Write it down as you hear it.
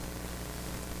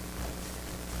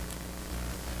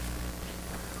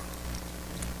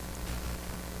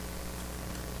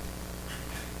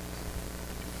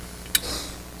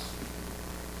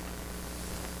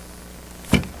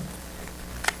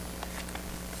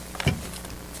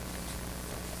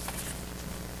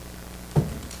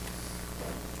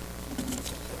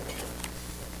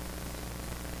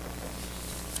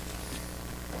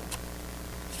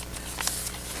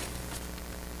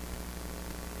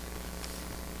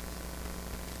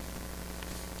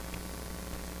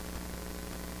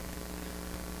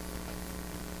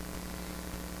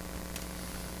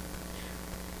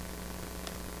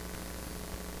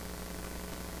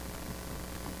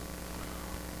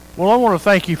Well, I want to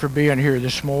thank you for being here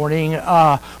this morning.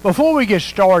 Before we get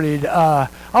started, I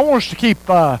want us to keep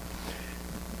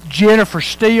Jennifer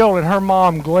Steele and her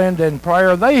mom Glenda in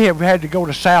prayer. They have had to go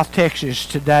to South Texas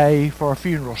today for a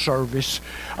funeral service.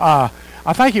 I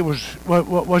think it was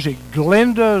it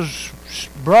Glenda's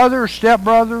brother,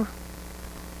 stepbrother?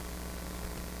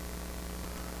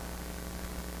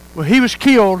 Well, he was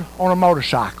killed on a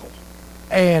motorcycle.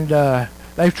 And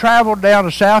they've traveled down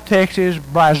to South Texas.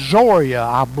 Brazoria,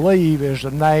 I believe, is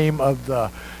the name of the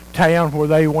town where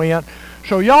they went.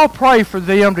 So y'all pray for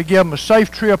them to give them a safe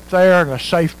trip there and a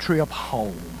safe trip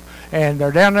home. And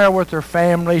they're down there with their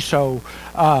family, so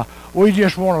we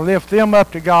just want to lift them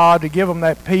up to God, to give them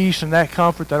that peace and that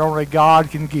comfort that only God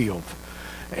can give.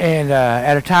 And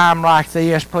at a time like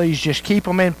this, please just keep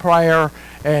them in prayer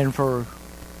and for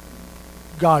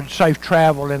God's safe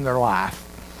travel in their life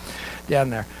down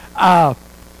there.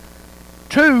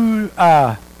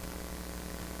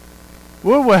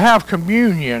 We will have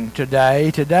communion today.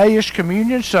 Today is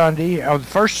Communion Sunday. On the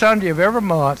first Sunday of every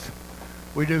month,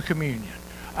 we do communion.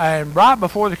 And right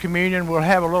before the communion, we'll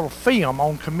have a little film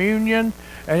on communion,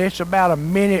 and it's about a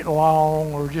minute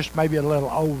long, or just maybe a little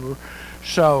over.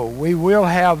 So we will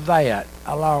have that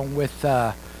along with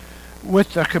the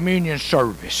communion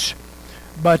service.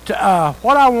 But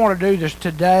what I want to do this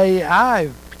today,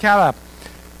 I've kind of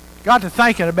got to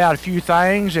thinking about a few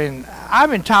things, and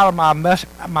I've entitled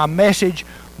my message,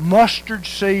 Mustard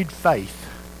Seed Faith.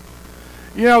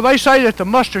 You know, they say that the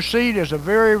mustard seed is the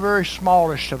very, very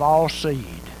smallest of all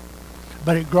seed,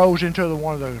 but it grows into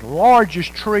one of the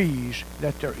largest trees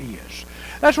that there is.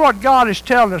 That's what God is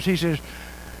telling us. He says,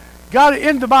 God,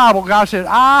 in the Bible, God said,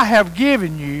 I have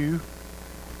given you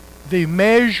the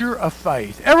measure of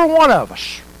faith. Every one of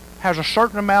us has a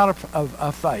certain amount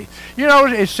of faith. You know,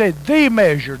 it said the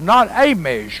measure, not a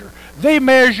measure. The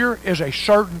measure is a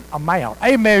certain amount.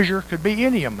 A measure could be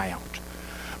any amount.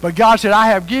 But God said, I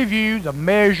have given you the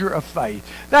measure of faith.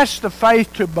 That's the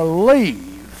faith to believe.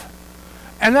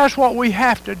 And that's what we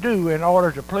have to do in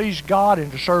order to please God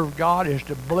and to serve God, is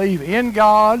to believe in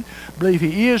God, believe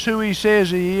He is who He says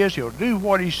He is, He'll do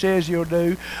what He says He'll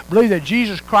do, believe that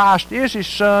Jesus Christ is His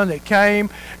Son that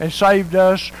came and saved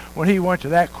us when He went to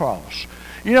that cross.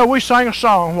 You know, we sang a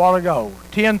song a while ago,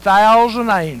 10,000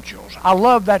 Angels. I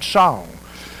love that song.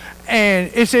 And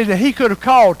it said that He could have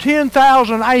called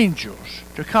 10,000 angels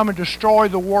to come and destroy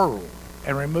the world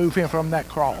and remove Him from that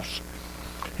cross.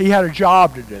 He had a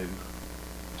job to do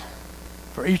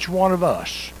for each one of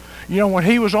us. You know, when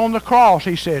He was on the cross,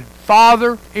 He said,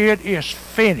 Father, it is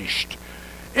finished.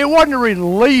 It wasn't a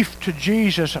relief to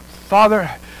Jesus, Father,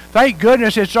 thank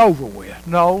goodness it's over with.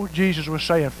 No, Jesus was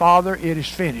saying, Father, it is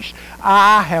finished.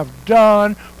 I have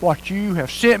done what you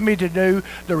have sent me to do.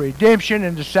 The redemption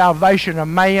and the salvation of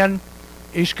man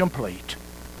is complete.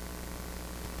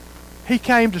 He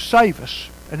came to save us,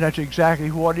 and that's exactly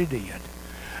what He did.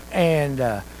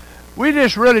 And we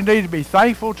just really need to be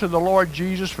thankful to the Lord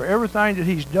Jesus for everything that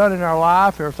He's done in our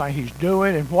life, everything He's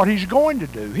doing, and what He's going to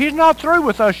do. He's not through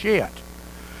with us yet.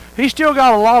 He's still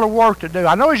got a lot of work to do.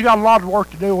 I know He's got a lot of work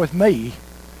to do with me,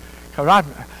 because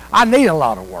I need a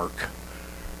lot of work.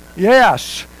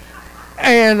 Yes.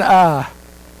 And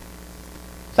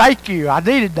thank you. I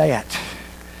needed that.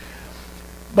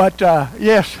 But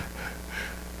yes,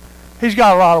 He's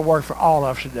got a lot of work for all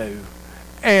of us to do.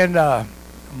 And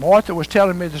Martha was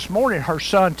telling me this morning, her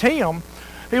son Tim,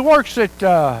 he works at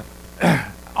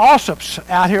Allsup's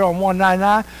out here on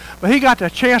 199, but he got the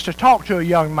chance to talk to a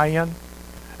young man,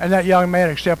 and that young man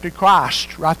accepted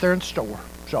Christ right there in the store.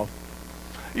 So,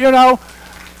 you know,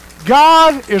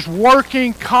 God is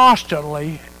working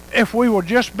constantly if we will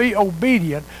just be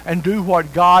obedient and do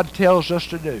what God tells us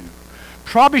to do.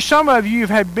 Probably some of you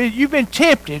you've been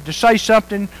tempted to say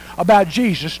something about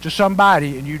Jesus to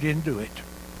somebody and you didn't do it.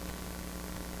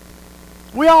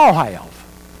 We all have.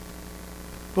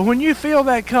 But when you feel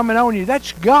that coming on you,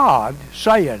 that's God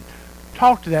saying,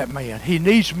 talk to that man. He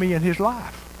needs me in his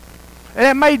life. And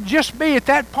it may just be at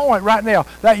that point right now,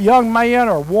 that young man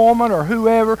or woman or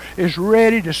whoever is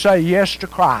ready to say yes to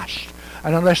Christ.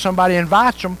 And unless somebody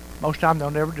invites them, most of the time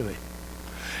they'll never do it.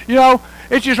 You know,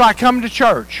 it's just like coming to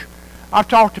church. I've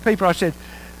talked to people, I said,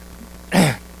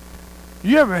 do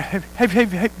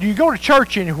you go to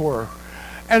church anywhere?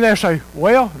 And they'll say,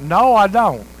 well, no, I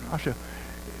don't. I said,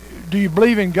 do you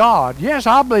believe in God? Yes,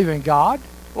 I believe in God.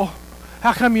 Well,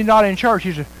 how come you're not in church?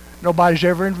 He said, nobody's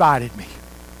ever invited me.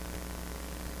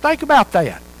 Think about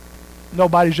that.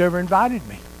 Nobody's ever invited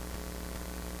me.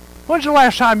 When's the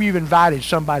last time you've invited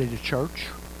somebody to church?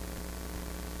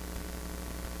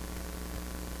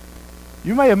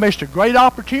 You may have missed a great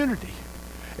opportunity.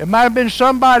 It might have been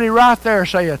somebody right there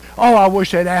saying, oh, I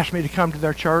wish they'd asked me to come to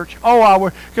their church. Oh, I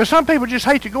wish. Because some people just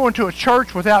hate to go into a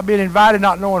church without being invited,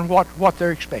 not knowing what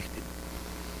they're expecting.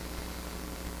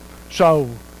 So,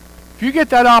 if you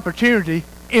get that opportunity,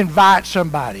 invite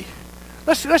somebody.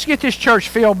 Let's get this church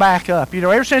filled back up. You know,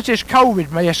 ever since this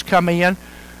COVID mess come in,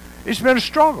 it's been a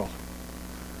struggle.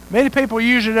 Many people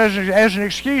use it as an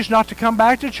excuse not to come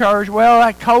back to church. Well,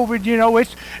 that COVID, you know,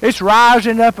 it's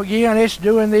rising up again. It's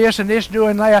doing this and it's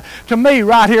doing that. To me,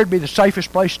 right here would be the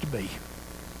safest place to be.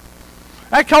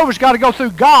 That COVID's got to go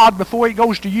through God before it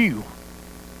goes to you.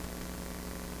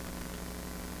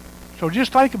 So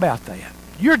just think about that.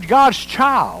 You're God's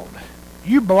child.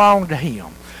 You belong to Him.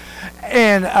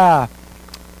 And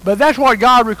but that's what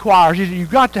God requires, is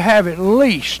you've got to have at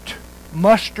least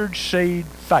mustard seed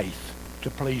faith to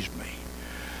please me.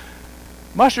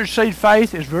 Mustard seed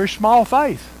faith is very small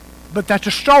faith, but that's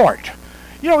a start.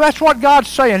 You know, that's what God's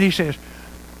saying. He says,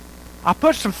 I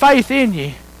put some faith in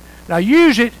you. Now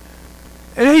use it.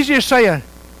 And He's just saying,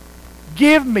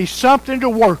 give me something to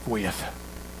work with.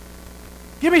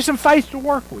 Give me some faith to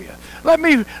work with. Let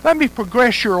me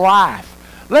progress your life.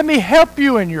 Let me help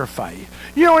you in your faith.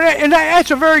 You know, and that's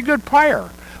a very good prayer.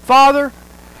 Father,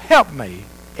 help me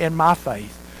in my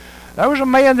faith. There was a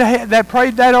man that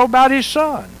prayed that about his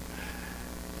son.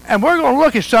 And we're going to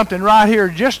look at something right here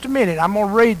in just a minute. I'm going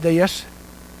to read this.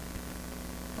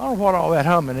 I don't know what all that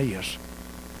humming is.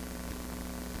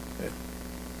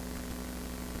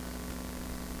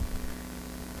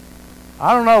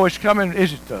 I don't know. It's coming.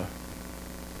 Is it the...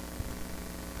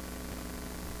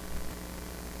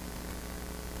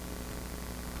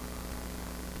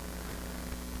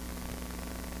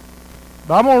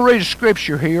 But I'm going to read a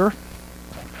scripture here.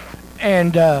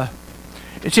 And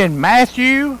it's in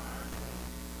Matthew.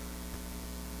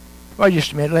 Wait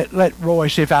just a minute. Let Roy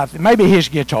see if maybe his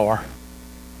guitar.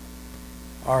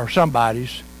 Or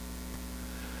somebody's.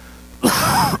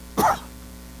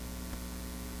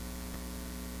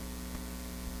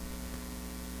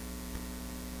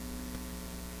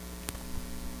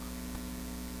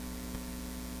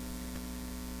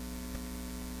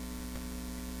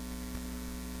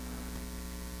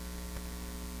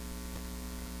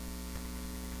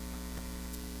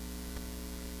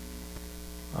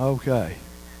 Okay.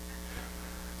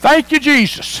 Thank you,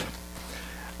 Jesus.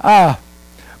 But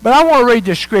I want to read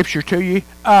this scripture to you.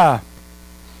 I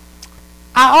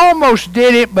almost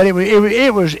did it, but it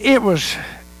was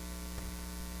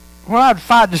when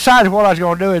I decided what I was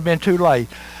going to do, it had been too late.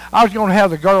 I was going to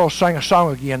have the girls sing a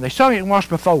song again. They sung it once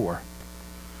before.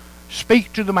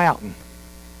 Speak to the mountain.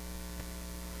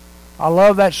 I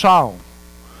love that song.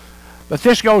 But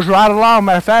this goes right along.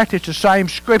 Matter of fact, it's the same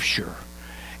scripture.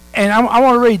 And I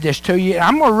want to read this to you.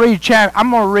 I'm going to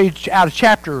read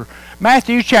out of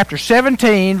Matthew chapter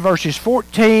 17, verses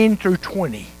 14 through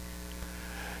 20.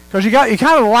 Because he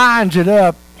kind of lines it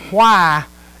up why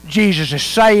Jesus is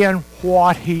saying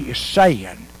what He is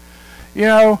saying. You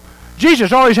know,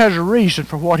 Jesus always has a reason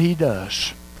for what He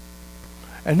does.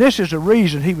 And this is the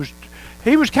reason He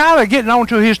was kind of getting on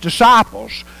to His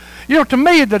disciples. You know, to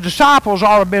me, the disciples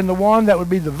ought to have been the one that would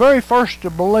be the very first to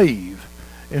believe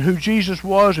in who Jesus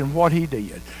was and what He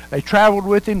did. They traveled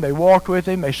with Him, they walked with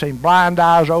Him, they seen blind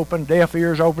eyes open, deaf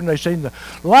ears open, they seen the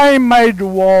lame made to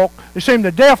walk, they seen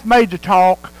the deaf made to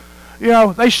talk. You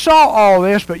know, they saw all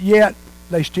this, but yet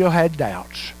they still had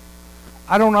doubts.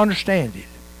 I don't understand it.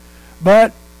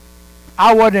 But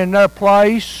I wasn't in their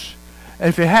place. And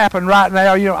if it happened right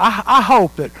now, you know, I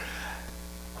hope that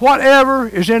whatever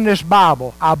is in this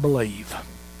Bible, I believe.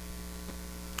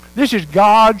 This is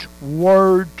God's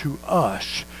word to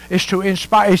us. It's to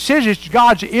inspire. It says it's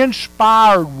God's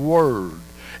inspired word.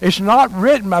 It's not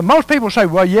written by... Most people say,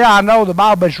 well, yeah, I know the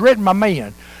Bible, but it's written by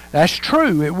men. That's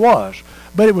true, it was.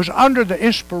 But it was under the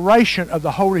inspiration of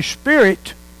the Holy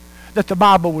Spirit that the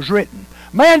Bible was written.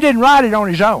 Man didn't write it on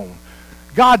his own.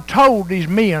 God told these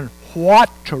men what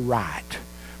to write,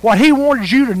 what He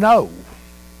wanted you to know.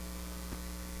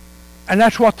 And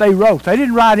that's what they wrote. They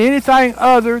didn't write anything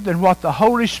other than what the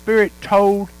Holy Spirit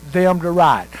told them to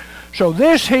write. So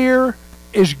this here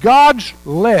is God's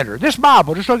letter. This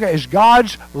Bible, just look at it, is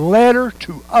God's letter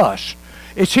to us.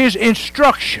 It's His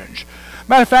instructions.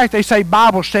 Matter of fact, they say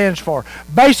Bible stands for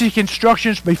basic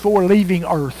instructions before leaving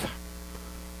earth.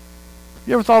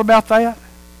 You ever thought about that?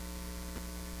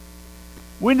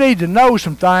 We need to know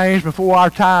some things before our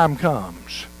time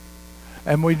comes.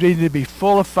 And we need to be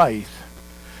full of faith.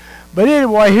 But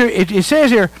anyway, here it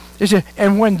says here, it says,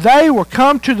 and when they were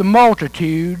come to the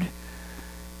multitude,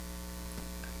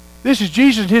 This is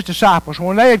Jesus and his disciples.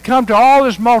 When they had come to all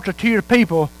this multitude of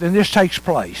people, then this takes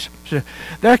place. So,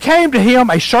 there came to him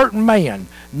a certain man,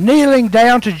 kneeling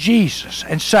down to Jesus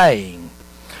and saying,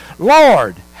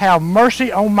 Lord, have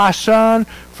mercy on my son,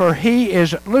 for he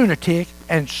is lunatic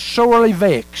and sorely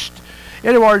vexed. In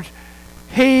other words,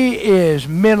 he is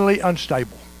mentally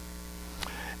unstable.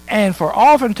 And for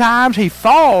oftentimes he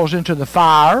falls into the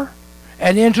fire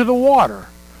and into the water.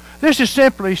 This is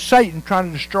simply Satan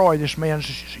trying to destroy this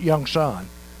man's young son.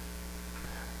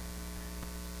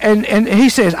 And he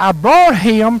says, I brought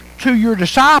him to your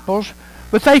disciples,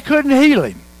 but they couldn't heal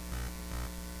him.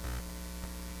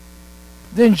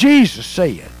 Then Jesus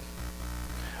said,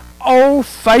 O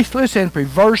faithless and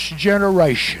perverse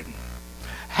generation,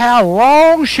 how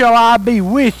long shall I be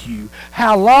with you?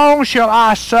 How long shall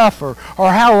I suffer?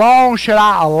 Or how long shall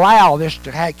I allow this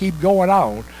to keep going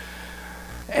on?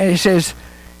 And he says,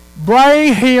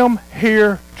 bring him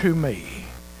here to me.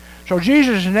 So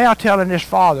Jesus is now telling his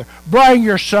father, bring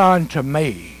your son to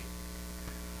me.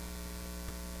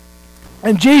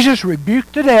 And Jesus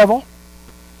rebuked the devil,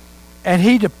 and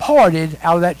he departed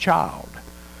out of that child.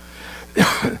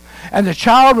 And the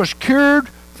child was cured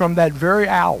from that very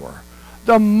hour.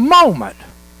 The moment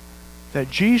that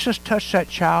Jesus touched that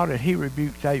child and he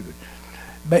rebuked David,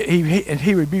 and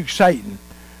he rebuked Satan,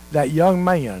 that young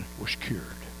man was cured.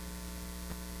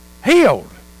 Healed.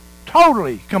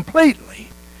 Totally, completely.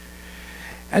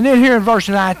 And then here in verse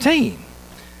 19,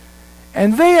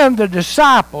 and then the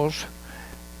disciples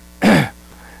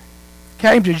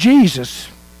came to Jesus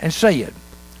and said,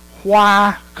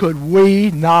 why could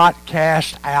we not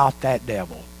cast out that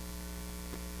devil?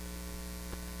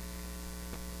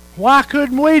 Why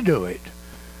couldn't we do it?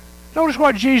 Notice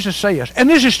what Jesus says. And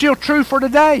this is still true for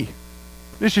today.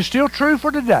 This is still true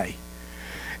for today.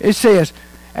 It says,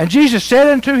 and Jesus said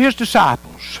unto his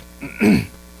disciples,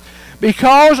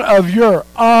 because of your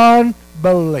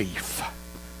unbelief.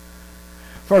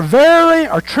 For verily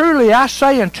or truly I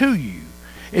say unto you,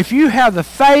 if you have the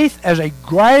faith as a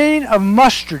grain of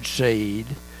mustard seed,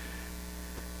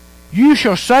 you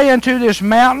shall say unto this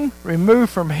mountain, remove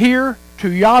from here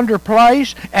to yonder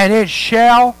place, and it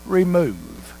shall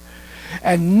remove.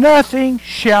 And nothing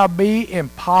shall be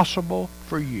impossible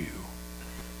for you.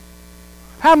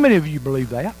 How many of you believe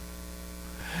that?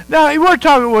 Now, we're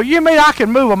talking, well, you mean I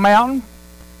can move a mountain?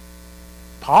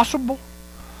 Possible.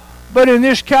 But in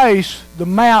this case, the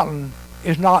mountain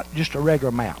is not just a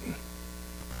regular mountain.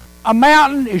 A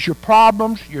mountain is your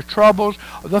problems, your troubles,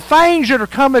 the things that are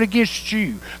coming against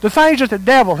you, the things that the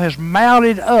devil has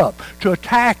mounted up to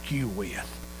attack you with.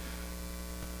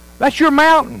 That's your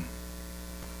mountain.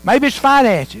 Maybe it's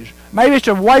finances. Maybe it's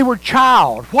a wayward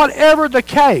child. Whatever the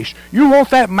case, you want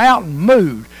that mountain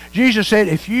moved. Jesus said,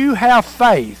 if you have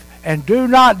faith and do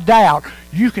not doubt,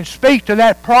 you can speak to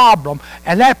that problem,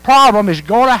 and that problem is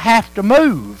going to have to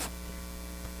move.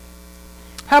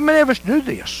 How many of us do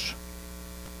this?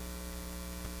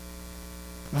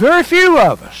 Very few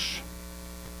of us.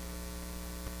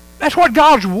 That's what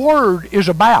God's Word is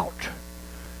about.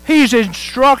 He's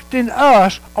instructing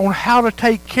us on how to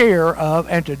take care of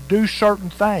and to do certain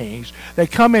things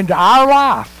that come into our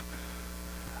life.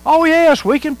 Oh yes,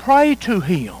 we can pray to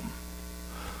Him.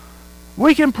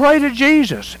 We can pray to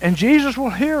Jesus, and Jesus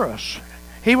will hear us.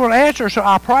 He will answer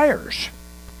our prayers.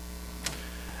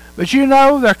 But you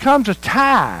know, there comes a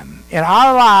time in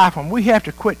our life when we have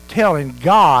to quit telling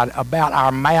God about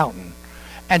our mountain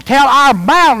and tell our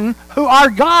mountain who our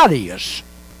God is.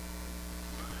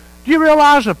 Do you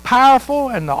realize the powerful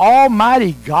and the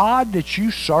almighty God that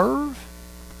you serve?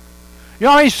 You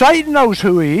know, I mean, Satan knows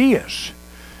who he is.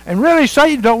 And really,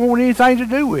 Satan don't want anything to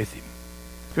do with him,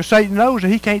 because Satan knows that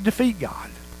he can't defeat God.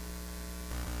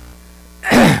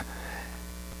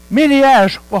 Many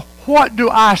ask, well, what do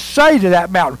I say to that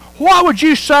mountain? What would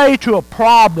you say to a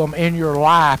problem in your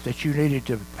life that you needed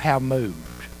to have moved?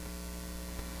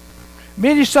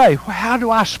 Many say, well, how do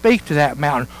I speak to that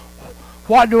mountain?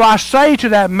 What do I say to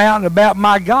that mountain about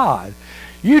my God?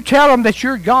 You tell them that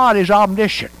your God is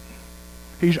omniscient.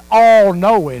 He's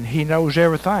all-knowing. He knows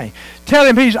everything. Tell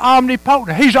him he's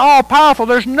omnipotent. He's all-powerful.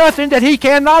 There's nothing that he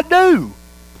cannot do.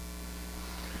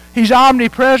 He's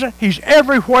omnipresent. He's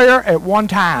everywhere at one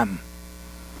time.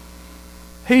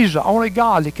 He's the only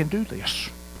God that can do this.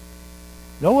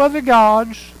 No other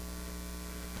gods.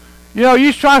 You know,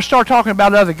 you try to start talking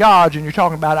about other gods and you're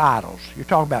talking about idols. You're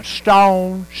talking about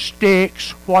stone,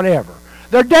 sticks, whatever.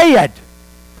 They're dead.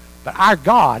 But our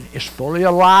God is fully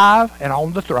alive and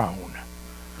on the throne.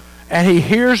 And he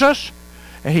hears us,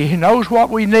 and he knows what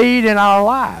we need in our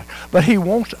life. But he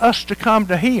wants us to come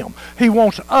to him. He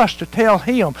wants us to tell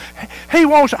him. He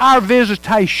wants our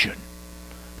visitation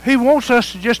He wants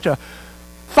us to just a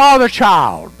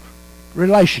father-child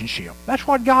relationship. That's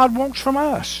what God wants from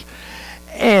us.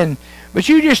 But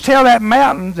you just tell that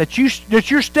mountain that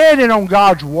you're standing on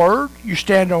God's word, you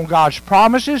stand on God's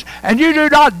promises, and you do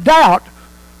not doubt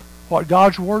what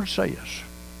God's word says.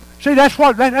 See, that's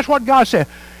what God said.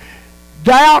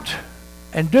 Doubt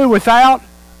and do without,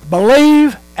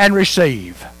 believe and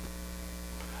receive.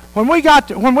 When we go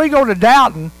to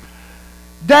doubting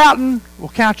will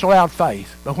cancel out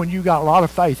faith. But when you got a lot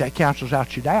of faith, that cancels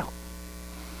out your doubt.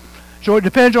 So it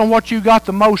depends on what you got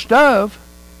the most of,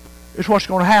 is what's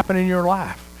going to happen in your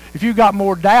life. If you got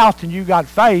more doubt than you got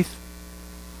faith,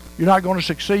 you're not going to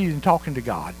succeed in talking to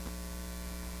God.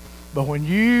 But when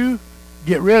you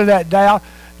get rid of that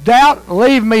doubt,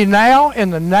 leave me now in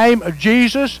the name of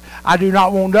Jesus. I do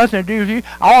not want nothing to do with you.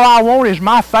 All I want is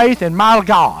my faith in my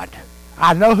God.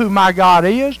 I know who my God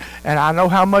is, and I know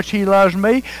how much he loves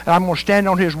me, and I'm going to stand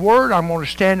on his word, I'm going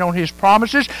to stand on his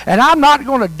promises, and I'm not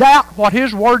going to doubt what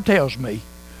his word tells me.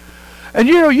 And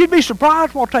you'd be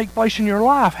surprised what will take place in your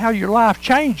life, how your life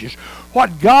changes,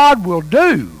 what God will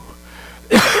do.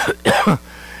 Have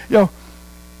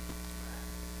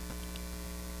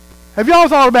y'all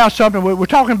thought about something? We're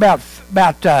talking about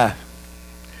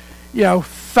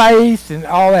faith and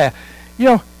all that.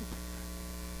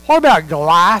 What about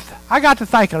Goliath? I got to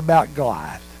thinking about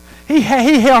Goliath. He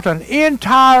held an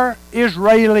entire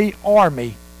Israeli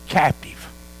army captive.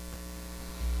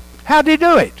 How did he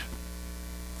do it?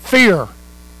 Fear.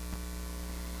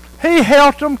 He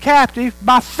held them captive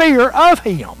by fear of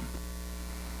him.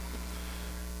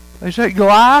 They say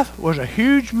Goliath was a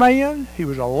huge man. He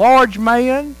was a large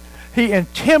man. He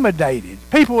intimidated.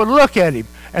 People would look at him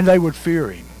and they would fear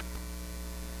him.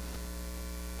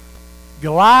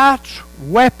 Goliath's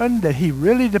weapon that he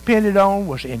really depended on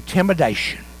was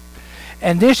intimidation.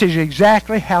 And this is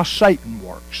exactly how Satan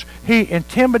works. He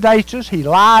intimidates us. He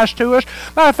lies to us.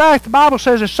 Matter of fact, the Bible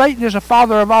says that Satan is the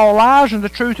father of all lies and the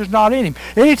truth is not in him.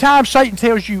 Anytime Satan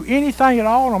tells you anything at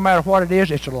all, no matter what it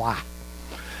is, it's a lie.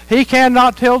 He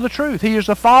cannot tell the truth. He is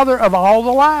the father of all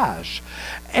the lies.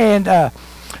 And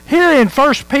here in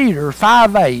 1 Peter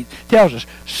 5:8 tells us,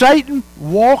 Satan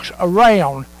walks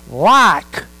around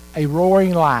like a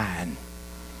roaring lion.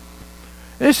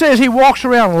 It says he walks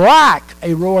around like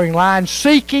a roaring lion,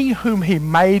 seeking whom he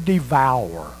may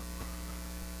devour.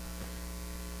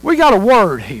 We got a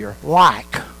word here,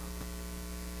 like.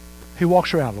 He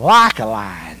walks around like a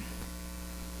lion.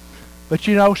 But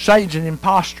Satan's an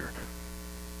imposter.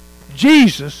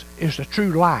 Jesus is the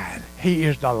true lion. He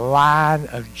is the Lion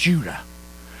of Judah.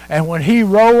 And when he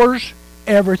roars,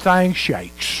 everything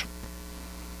shakes.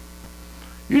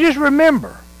 You just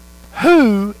remember,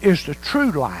 who is the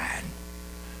true lion?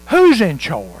 Who's in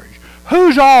charge?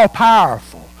 Who's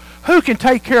all-powerful? Who can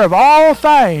take care of all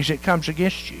things that comes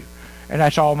against you? And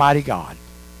that's Almighty God.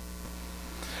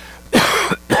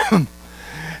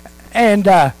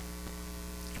 And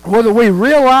whether we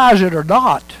realize it or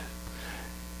not,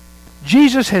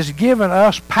 Jesus has given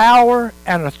us power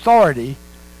and authority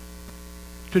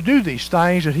to do these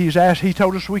things that he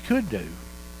told us we could do.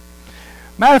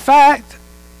 Matter of fact,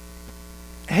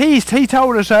 he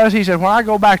told us, he said, when I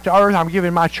go back to earth, I'm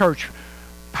giving my church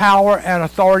power and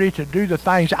authority to do the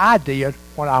things I did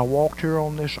when I walked here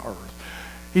on this earth.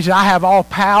 He said, I have all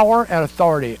power and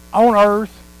authority on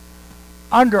earth,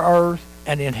 under earth,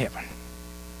 and in heaven.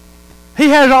 He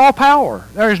has all power.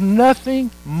 There is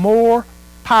nothing more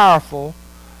powerful,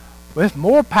 with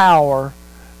more power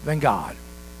than God.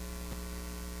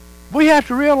 We have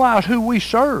to realize who we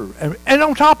serve. And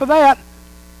on top of that,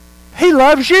 he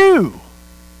loves you.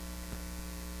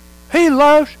 He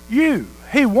loves you.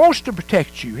 He wants to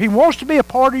protect you. He wants to be a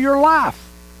part of your life.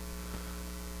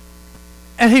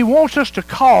 And he wants us to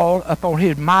call upon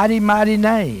his mighty, mighty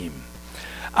name.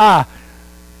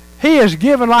 He has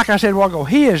given, like I said a while ago,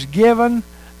 he has given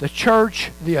the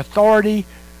church the authority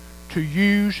to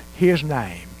use his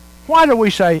name. Why do we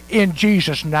say, in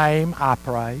Jesus' name I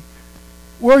pray?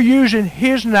 We're using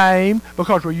his name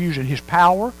because we're using his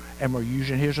power and we're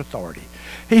using his authority.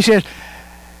 He says,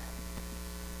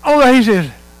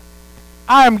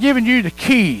 I am giving you the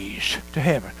keys to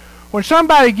heaven. When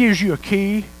somebody gives you a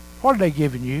key, what are they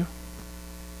giving you?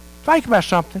 Think about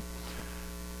something.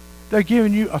 They're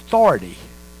giving you authority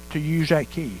to use that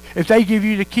key. If they give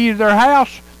you the key to their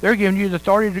house, they're giving you the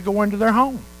authority to go into their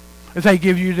home. If they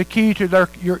give you the key to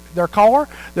their car,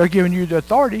 they're giving you the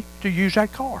authority to use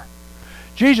that car.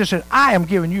 Jesus said, I am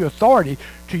giving you authority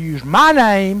to use my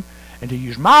name and to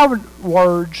use my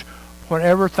words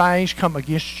whenever things come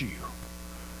against you.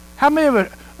 How many of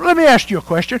us, Let me ask you a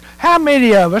question. How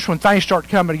many of us, when things start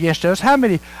coming against us,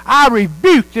 I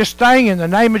rebuke this thing in the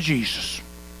name of Jesus?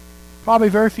 Probably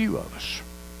very few of us.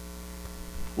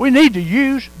 We need to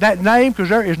use that name because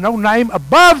there is no name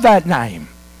above that name.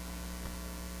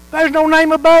 There's no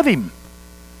name above him.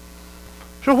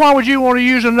 So why would you want to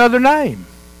use another name?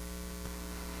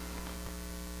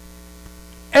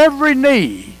 Every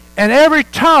knee and every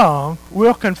tongue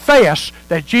will confess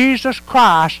that Jesus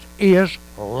Christ is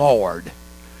Lord.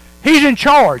 He's in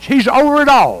charge. He's over it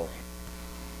all.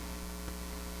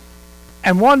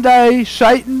 And one day,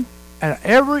 Satan and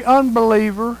every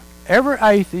unbeliever, every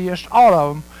atheist, all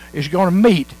of them, is going to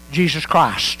meet Jesus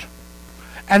Christ.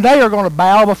 And they are going to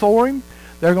bow before him.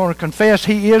 They're going to confess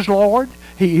he is Lord.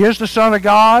 He is the Son of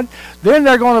God. Then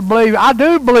they're going to believe, I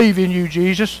do believe in you,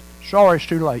 Jesus. Sorry, it's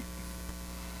too late.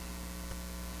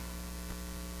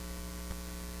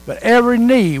 But every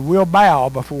knee will bow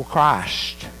before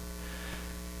Christ.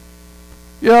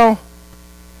 You know,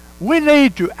 we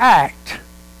need to act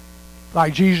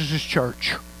like Jesus'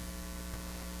 church.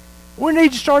 We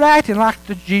need to start acting like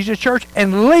the Jesus church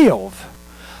and live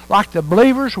like the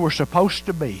believers we're supposed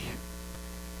to be.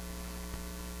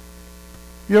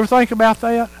 You ever think about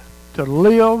that? To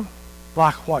live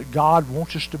like what God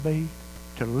wants us to be.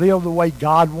 To live the way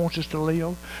God wants us to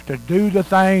live. To do the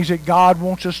things that God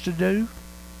wants us to do.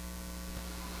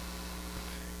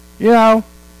 You know,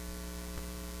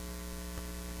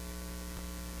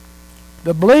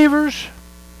 the believers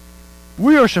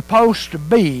we are supposed to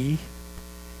be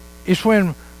is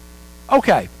when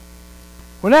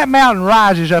that mountain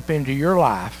rises up into your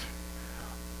life,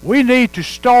 we need to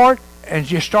start and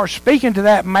just start speaking to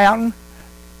that mountain.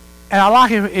 And I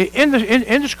like it in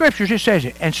the scriptures. It says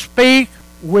it, and speak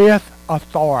with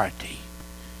authority.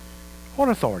 What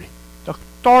authority? The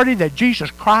authority that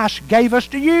Jesus Christ gave us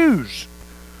to use.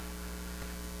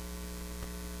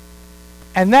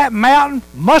 And that mountain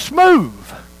must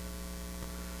move.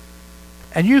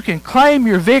 And you can claim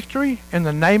your victory in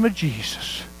the name of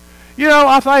Jesus. You know,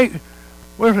 I think,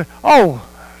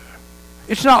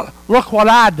 it's not, look what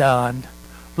I done.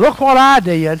 Look what I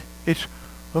did. It's,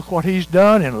 look what he's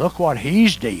done and look what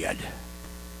he's did.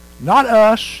 Not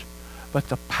us, but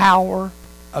the power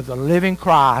of the living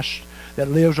Christ that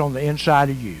lives on the inside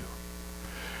of you.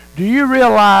 Do you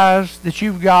realize that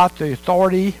you've got the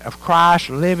authority of Christ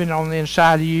living on the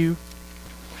inside of you?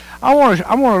 I want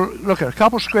to look at a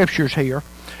couple scriptures here.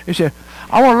 It said,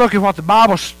 I want to look at what the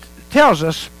Bible tells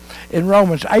us in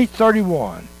Romans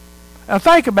 8:31. Now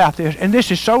think about this, and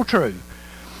this is so true.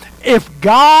 If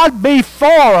God be for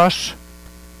us,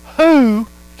 who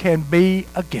can be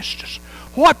against us?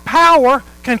 What power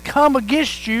can come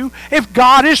against you if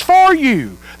God is for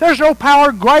you? There's no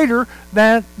power greater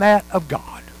than that of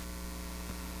God.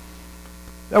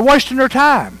 They're wasting their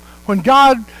time. When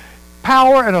God's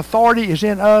power and authority is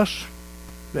in us,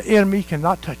 the enemy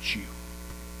cannot touch you.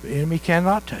 The enemy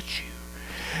cannot touch you.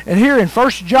 And here in 1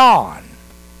 John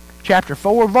chapter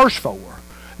 4, verse 4,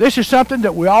 this is something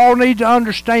that we all need to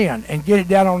understand and get it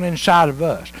down on the inside of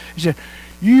us. He said,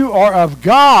 you are of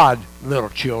God, little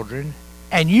children,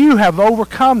 and you have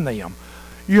overcome them.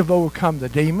 You have overcome the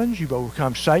demons. You've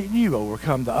overcome Satan. You've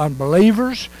overcome the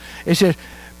unbelievers. It says,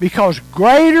 because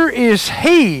greater is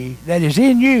he that is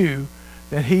in you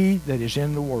than he that is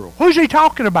in the world. Who's he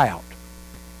talking about?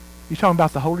 He's talking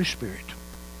about the Holy Spirit.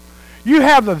 You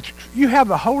have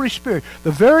the Holy Spirit,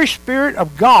 the very Spirit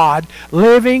of God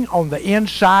living on the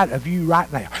inside of you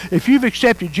right now. If you've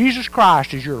accepted Jesus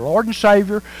Christ as your Lord and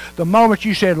Savior, the moment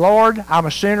you said, Lord, I'm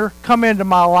a sinner, come into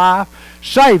my life,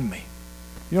 save me.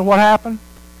 You know what happened?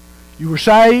 You were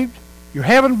saved, you're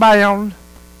heaven bound,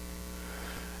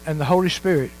 and the Holy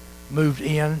Spirit moved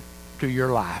into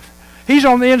your life. He's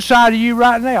on the inside of you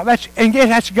right now.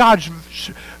 That's God's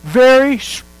very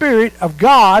Spirit of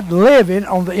God living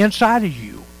on the inside of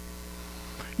you.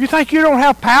 You think you don't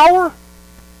have power?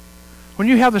 When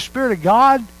you have the Spirit of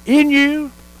God in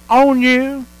you, on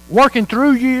you, working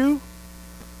through you,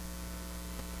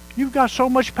 you've got so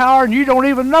much power and you don't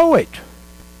even know it.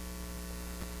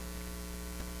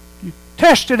 You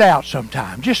test it out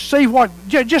sometime. Just see what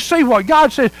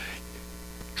God says.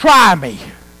 Try me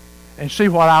and see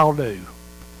what I'll do.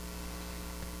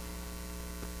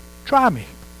 Try me.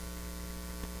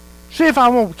 See if I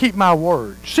won't keep my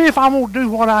word. See if I won't do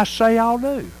what I say I'll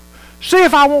do. See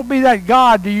if I won't be that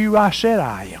God to you I said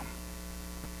I am.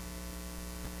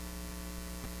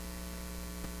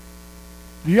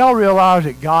 Do y'all realize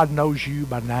that God knows you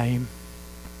by name?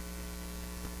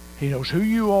 He knows who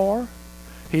you are.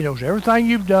 He knows everything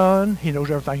you've done. He knows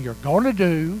everything you're going to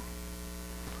do.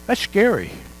 That's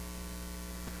scary.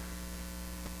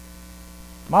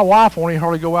 My wife won't even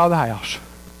hardly go out of the house.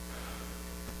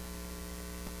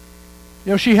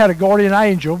 You know, she had a guardian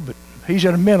angel, but he's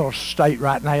in a mental state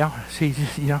right now.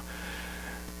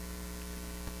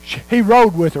 He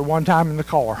rode with her one time in the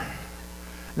car.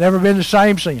 Never been the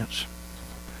same since.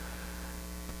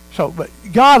 But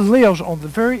God lives on the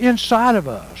very inside of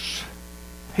us.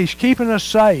 He's keeping us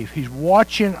safe. He's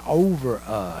watching over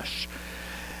us.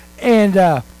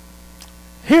 And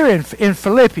here in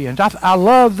Philippians, I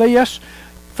love this.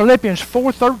 Philippians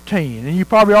 4:13, and you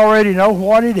probably already know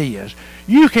what it is.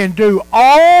 You can do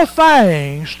all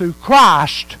things through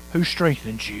Christ who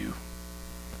strengthens you.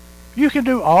 You can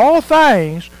do all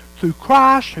things through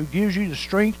Christ who gives you the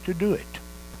strength to do it.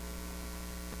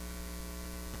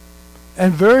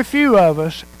 And very few of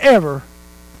us ever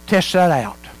test that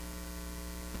out.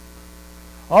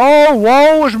 Oh,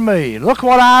 woe is me. Look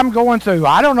what I'm going through.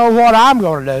 I don't know what I'm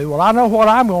going to do. Well, I know what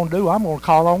I'm going to do. I'm going to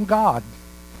call on God.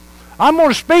 I'm going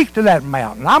to speak to that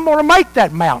mountain. I'm going to make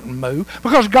that mountain move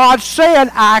because God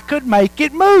said I could make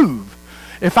it move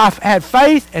if I had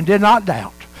faith and did not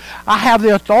doubt. I have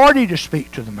the authority to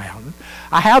speak to the mountain.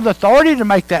 I have the authority to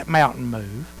make that mountain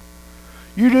move.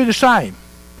 You do the same.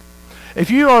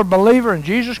 If you are a believer in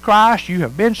Jesus Christ, you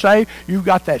have been saved, you've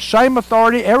got that same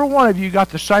authority. Every one of you got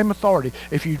the same authority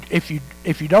if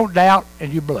you don't doubt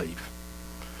and you believe.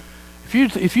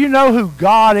 If you know who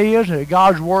God is and that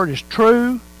God's word is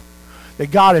true,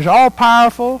 that God is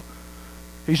all-powerful,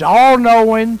 He's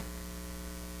all-knowing,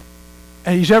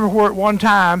 and He's everywhere at one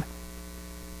time,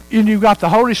 and you've got the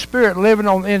Holy Spirit living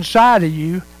on the inside of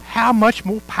you, how much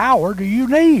more power do you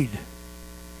need?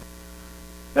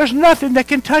 There's nothing that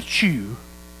can touch you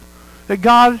that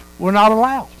God will not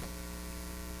allow.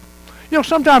 You know,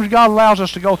 sometimes God allows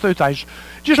us to go through things,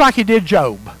 just like He did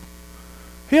Job.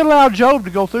 He allowed Job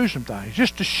to go through some things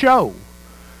just to show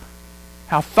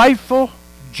how faithful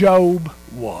Job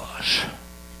was.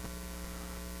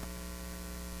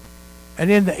 And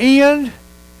in the end,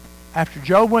 after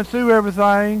Job went through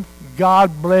everything,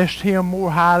 God blessed him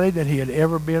more highly than he had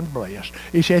ever been blessed.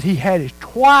 He said he had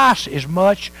twice as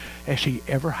much as he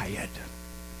ever had.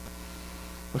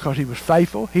 Because he was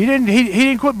faithful. He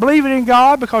didn't quit believing in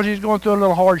God because he was going through a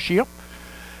little hardship.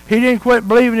 He didn't quit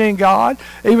believing in God.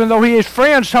 Even though his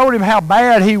friends told him how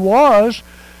bad he was,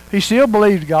 he still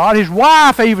believed God. His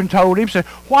wife even told him, said,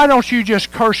 why don't you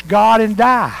just curse God and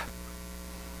die?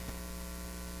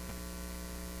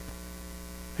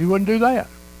 He wouldn't do that.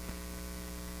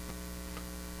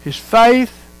 His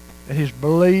faith and his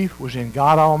belief was in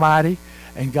God Almighty,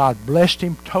 and God blessed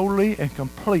him totally and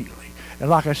completely. And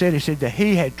like I said, he said that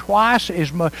he had twice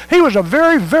as much. He was a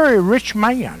very, very rich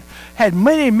man. Had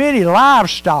many, many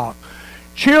livestock,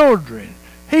 children.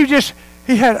 He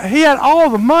had all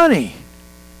the money.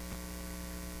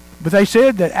 But they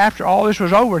said that after all this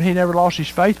was over, and he never lost his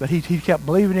faith, but he kept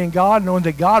believing in God, knowing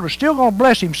that God was still going to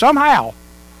bless him somehow.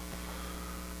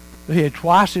 But he had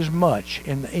twice as much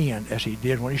in the end as he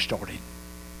did when he started.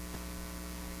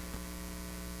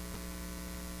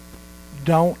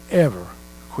 Don't ever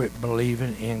quit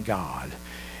believing in God.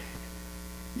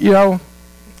 You know,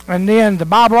 and then the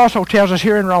Bible also tells us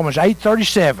here in Romans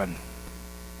 8:37,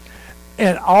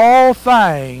 in all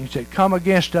things that come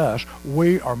against us,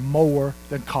 we are more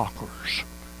than conquerors.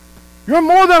 You're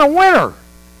more than a winner.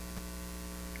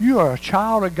 You are a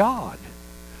child of God.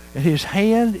 And His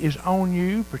hand is on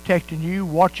you, protecting you,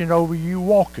 watching over you,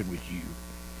 walking with you.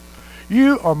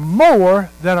 You are more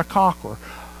than a conqueror.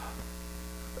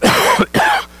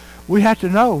 We have to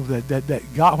know that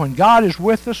God, when God is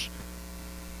with us,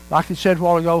 like He said a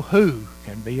while ago, who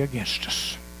can be against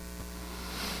us?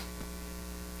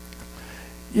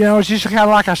 You know, it's just kind of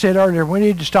like I said earlier, we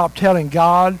need to stop telling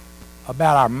God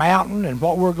about our mountain and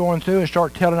what we're going through and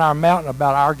start telling our mountain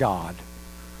about our God.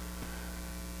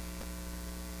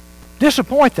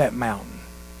 Disappoint that mountain.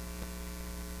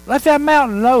 Let that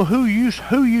mountain know who you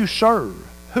serve,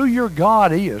 who your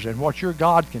God is, and what your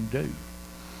God can do.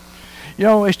 You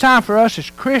know, it's time for us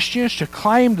as Christians to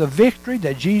claim the victory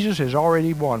that Jesus has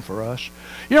already won for us.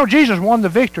 You know, Jesus won the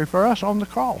victory for us on the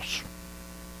cross.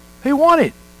 He won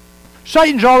it.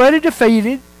 Satan's already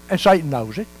defeated, and Satan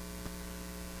knows it.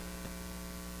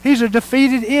 He's a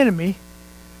defeated enemy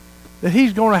that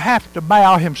he's going to have to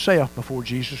bow himself before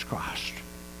Jesus Christ.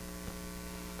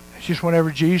 It's just whenever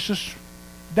Jesus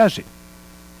does it.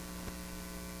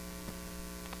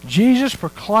 Jesus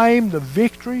proclaimed the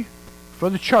victory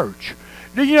for the church.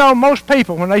 Do you know, most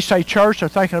people, when they say church, they're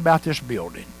thinking about this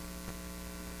building.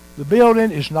 The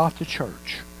building is not the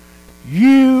church.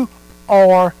 You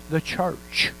are the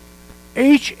church.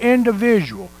 Each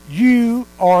individual, you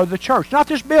are the church. Not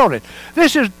this building.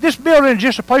 This building is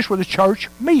just a place where the church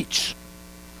meets.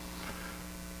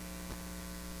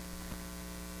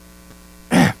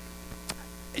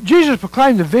 Jesus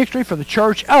proclaimed the victory for the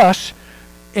church, us,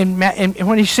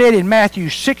 when he said in Matthew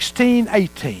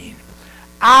 16:18,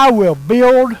 I will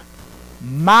build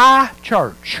my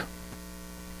church.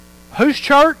 Whose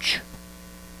church?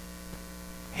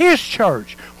 His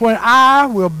church. When I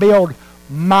will build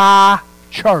my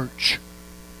church.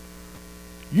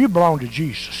 You belong to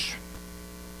Jesus.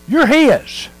 You're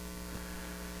his.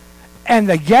 And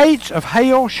the gates of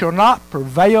hell shall not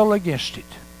prevail against it.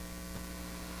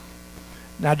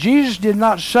 Now, Jesus did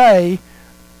not say,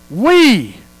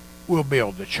 we will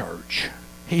build the church.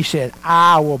 He said,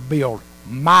 I will build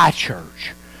my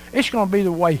church. It's going to be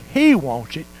the way he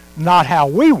wants it, not how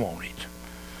we want it.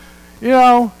 You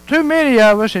know, too many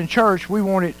of us in church, we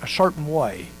want it a certain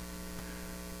way.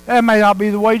 That may not be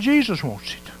the way Jesus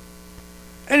wants it.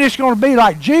 And it's going to be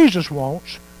like Jesus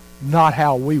wants, not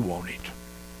how we want it.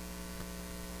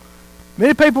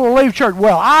 Many people will leave church,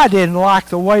 well, I didn't like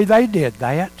the way they did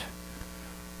that.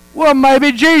 Well,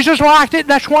 maybe Jesus liked it,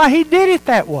 that's why he did it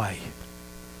that way.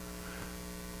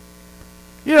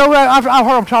 You know, I've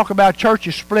heard them talk about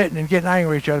churches splitting and getting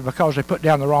angry at each other because they put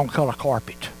down the wrong color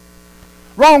carpet.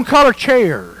 Wrong color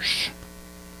chairs.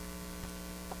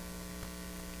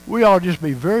 We ought to just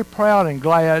be very proud and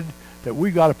glad that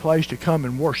we got a place to come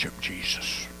and worship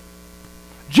Jesus.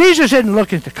 Jesus isn't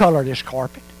looking at the color of this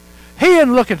carpet. He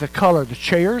isn't looking at the color of the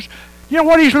chairs. You know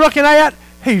what he's looking at?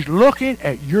 He's looking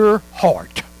at your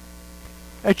heart.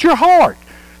 At your heart.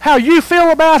 How you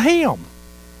feel about him.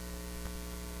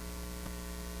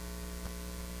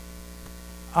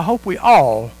 I hope we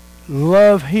all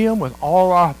love him with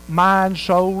all our mind,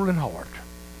 soul, and heart.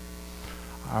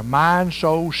 Our mind,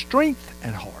 soul, strength,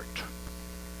 and heart.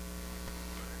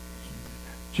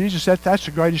 Jesus said that's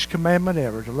the greatest commandment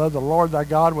ever, to love the Lord thy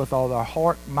God with all thy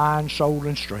heart, mind, soul,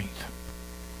 and strength.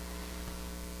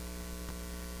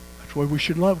 That's the way we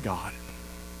should love God.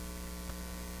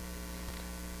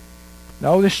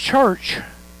 No, this church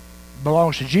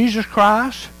belongs to Jesus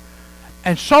Christ,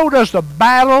 and so does the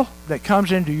battle that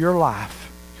comes into your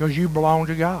life, because you belong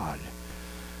to God.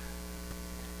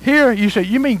 Here, you say,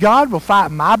 you mean God will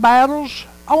fight my battles?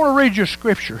 I want to read you a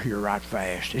scripture here right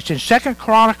fast. It's in 2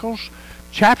 Chronicles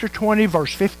chapter 20,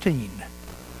 verse 15.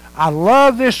 I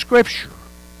love this scripture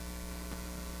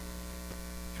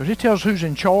because it tells who's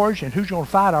in charge and who's going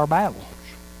to fight our battles.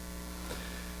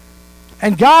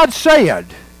 And God said,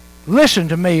 listen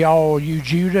to me, all you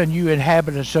Judah and you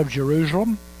inhabitants of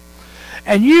Jerusalem,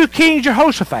 and you King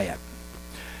Jehoshaphat.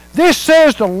 This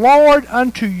says the Lord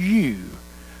unto you.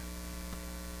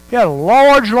 He had a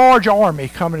large army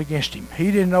coming against him.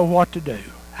 He didn't know what to do.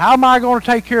 How am I going to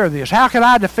take care of this? How can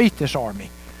I defeat this army?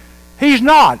 He's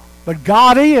not, but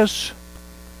God is.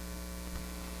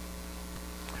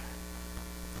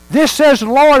 This says the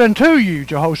Lord unto you,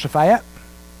 Jehoshaphat,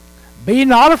 be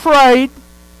not afraid,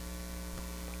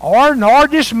 or nor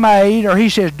dismayed, or he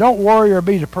says, don't worry or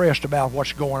be depressed about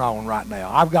what's going on right now.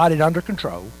 I've got it under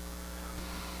control.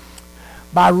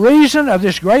 By reason of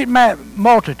this great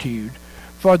multitude,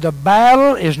 for the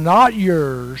battle is not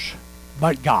yours,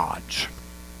 but God's.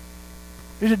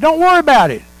 He said, don't worry about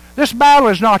it. This battle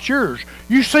is not yours.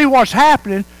 You see what's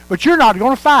happening, but you're not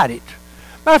going to fight it.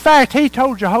 Matter of fact, he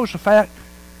told Jehoshaphat,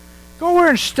 go over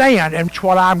and stand, and it's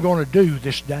what I'm going to do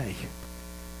this day.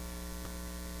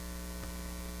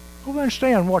 Go over and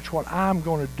stand and watch what I'm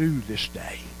going to do this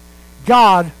day.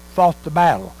 God fought the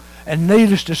battle. And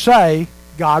needless to say,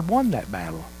 God won that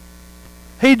battle.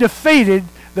 He defeated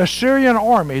the Syrian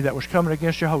army that was coming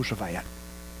against Jehoshaphat.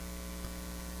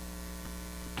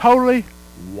 Totally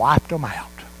wiped them out.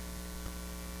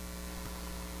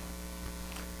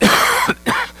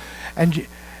 And, you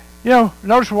know,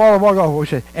 notice a while ago we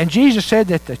said, and Jesus said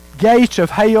that the gates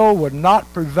of hell would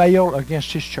not prevail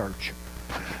against his church.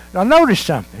 Now notice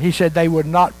something. He said they would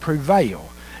not prevail.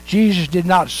 Jesus did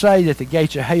not say that the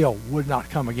gates of hell would not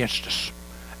come against us.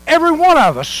 Every one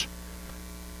of us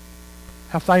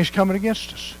have things coming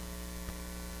against us.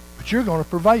 But you're going to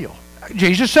prevail.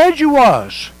 Jesus said you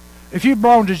was. If you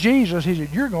belong to Jesus, he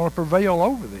said, you're going to prevail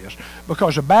over this.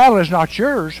 Because the battle is not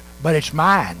yours, but it's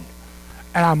mine.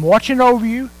 And I'm watching over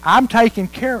you. I'm taking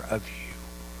care of you.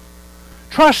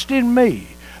 Trust in me.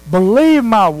 Believe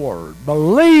my word.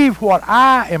 Believe what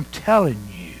I am telling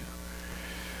you.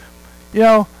 You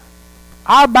know,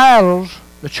 our battles,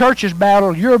 the church's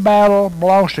battle, your battle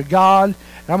belongs to God.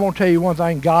 And I'm going to tell you one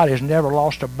thing. God has never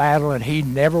lost a battle, and he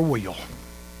never will.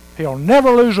 He'll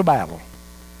never lose a battle.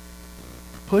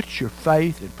 Put your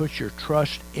faith and put your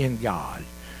trust in God.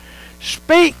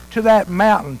 Speak to that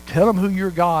mountain. Tell them who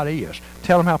your God is.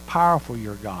 Tell them how powerful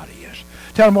your God is.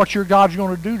 Tell them what your God's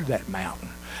going to do to that mountain.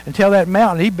 And tell that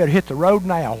mountain he better hit the road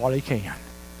now while he can.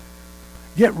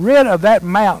 Get rid of that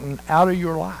mountain out of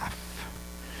your life.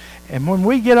 And when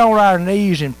we get on our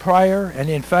knees in prayer and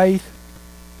in faith,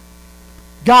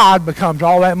 God becomes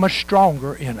all that much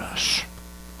stronger in us.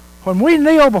 When we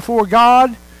kneel before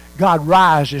God, God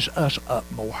rises us up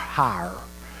more higher,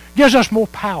 gives us more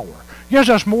power, gives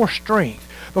us more strength,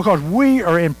 because we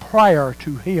are in prayer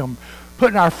to Him,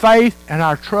 putting our faith and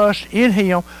our trust in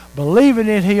Him, believing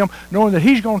in Him, knowing that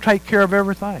He's going to take care of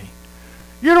everything.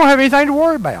 You don't have anything to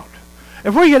worry about.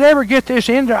 If we could ever get this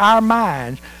into our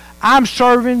minds, I'm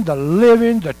serving the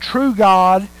living, the true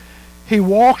God. He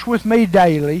walks with me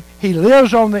daily. He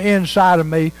lives on the inside of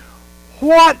me.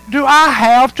 What do I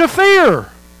have to fear?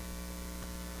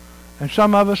 And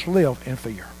some of us live in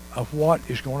fear of what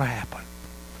is going to happen.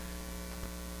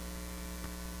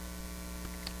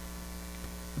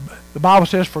 The Bible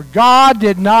says, for God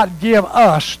did not give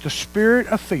us the spirit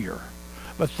of fear,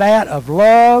 but that of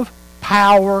love,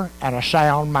 power, and a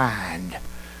sound mind.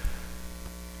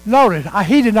 Notice,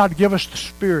 He did not give us the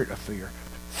spirit of fear.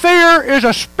 Fear is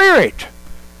a spirit.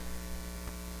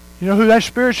 You know who that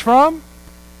spirit's from?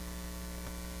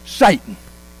 Satan.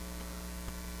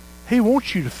 He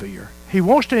wants you to fear. He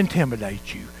wants to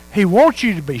intimidate you. He wants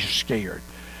you to be scared.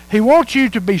 He wants you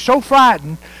to be so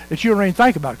frightened that you don't even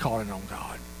think about calling on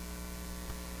God.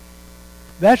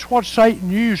 That's what Satan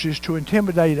uses to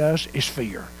intimidate us, is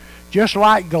fear. Just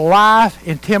like Goliath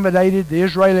intimidated the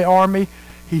Israeli army,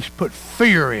 he's put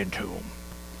fear into them.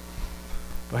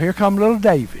 But here comes little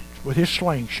David with his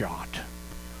slingshot,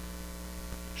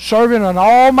 serving an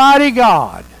almighty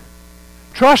God,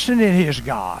 trusting in his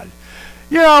God.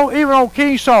 You know, even old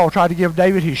King Saul tried to give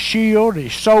David his shield,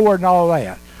 his sword, and all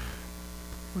that.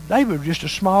 Well, David was just a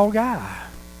small guy.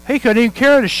 He couldn't even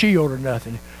carry the shield or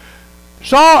nothing.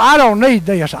 Saul, I don't need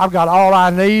this. I've got all I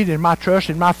need, and my trust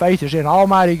and my faith is in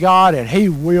Almighty God, and He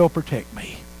will protect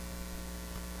me.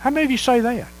 How many of you say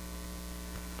that?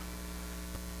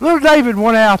 Little David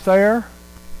went out there,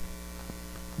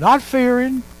 not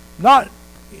fearing,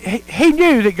 he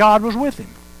knew that God was with him.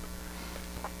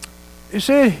 It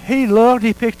said he looked,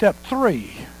 he picked up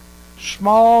 3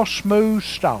 small, smooth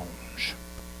stones.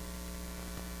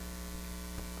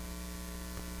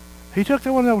 He took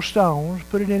one of those stones,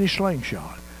 put it in his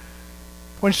slingshot.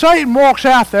 When Satan walks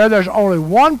out there, there's only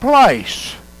one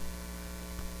place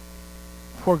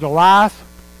where Goliath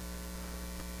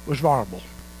was vulnerable.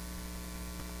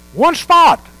 One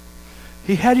spot.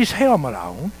 He had his helmet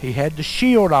on. He had the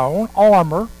shield on,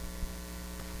 armor.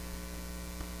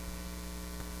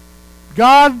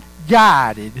 God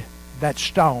guided that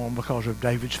stone because of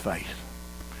David's faith.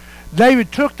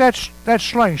 David took that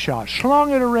slingshot,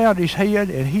 slung it around his head,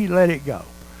 and he let it go.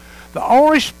 The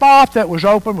only spot that was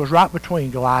open was right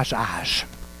between Goliath's eyes.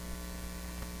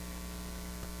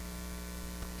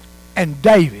 And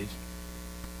David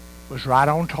was right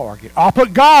on target.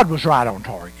 But God was right on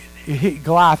target. It hit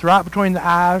Goliath right between the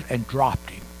eyes and dropped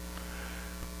him.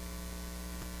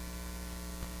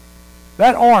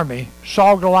 That army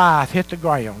saw Goliath hit the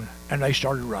ground, and they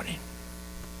started running.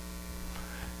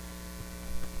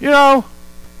 You know,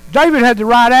 David had the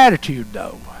right attitude,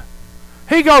 though.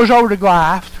 He goes over to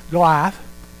Goliath's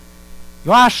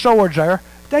sword's there.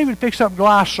 David picks up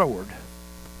Goliath's sword.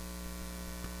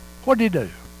 What did he do?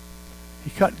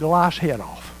 He cut Goliath's head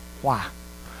off. Why?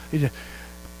 He said,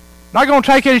 not going to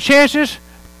take any chances.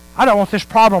 I don't want this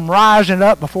problem rising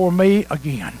up before me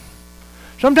again.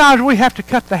 Sometimes we have to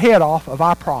cut the head off of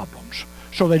our problems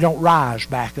so they don't rise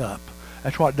back up.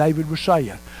 That's what David was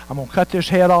saying. I'm going to cut this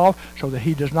head off so that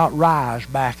he does not rise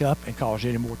back up and cause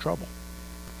any more trouble.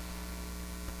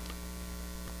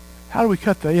 How do we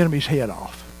cut the enemy's head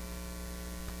off?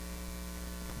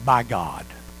 By God.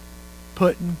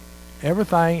 Putting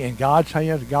everything in God's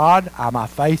hands. God, my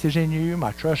faith is in you.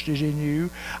 My trust is in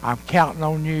you. I'm counting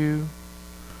on you.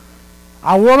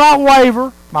 I will not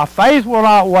waver. My faith will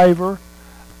not waver.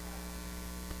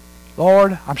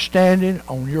 Lord, I'm standing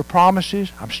on your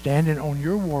promises. I'm standing on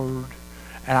your word.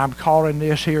 And I'm calling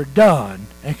this here done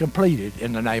and completed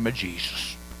in the name of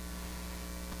Jesus.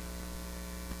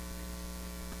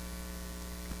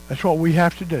 That's what we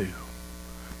have to do.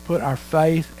 Put our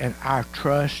faith and our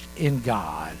trust in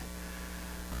God.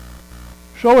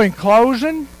 So in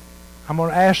closing, I'm going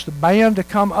to ask the band to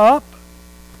come up.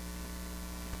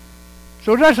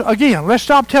 So let's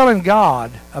stop telling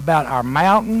God about our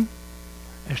mountain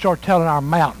and start telling our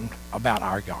mountain about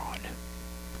our God.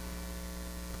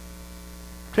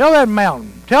 Tell that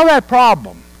mountain, tell that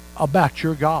problem about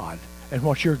your God and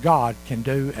what your God can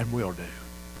do and will do.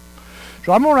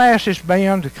 So I'm going to ask this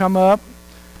band to come up.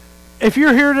 If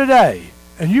you're here today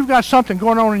and you've got something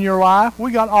going on in your life,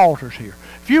 we got altars here.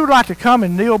 If you would like to come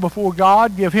and kneel before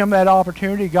God, give him that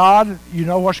opportunity. God, you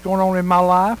know what's going on in my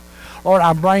life. Lord,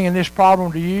 I'm bringing this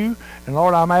problem to you, and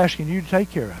Lord, I'm asking you to take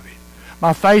care of it.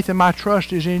 My faith and my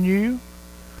trust is in you,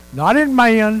 not in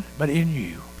man, but in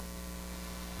you.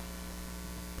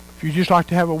 If you'd just like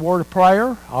to have a word of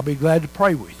prayer, I'll be glad to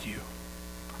pray with you.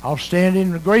 I'll stand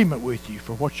in agreement with you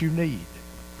for what you need.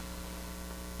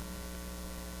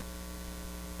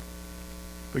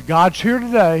 But God's here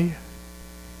today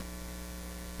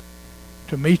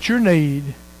to meet your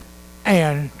need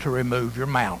and to remove your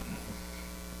mountain.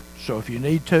 So if you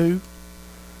need to,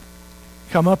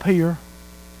 come up here,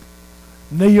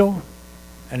 kneel,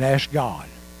 and ask God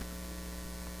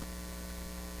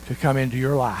to come into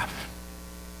your life.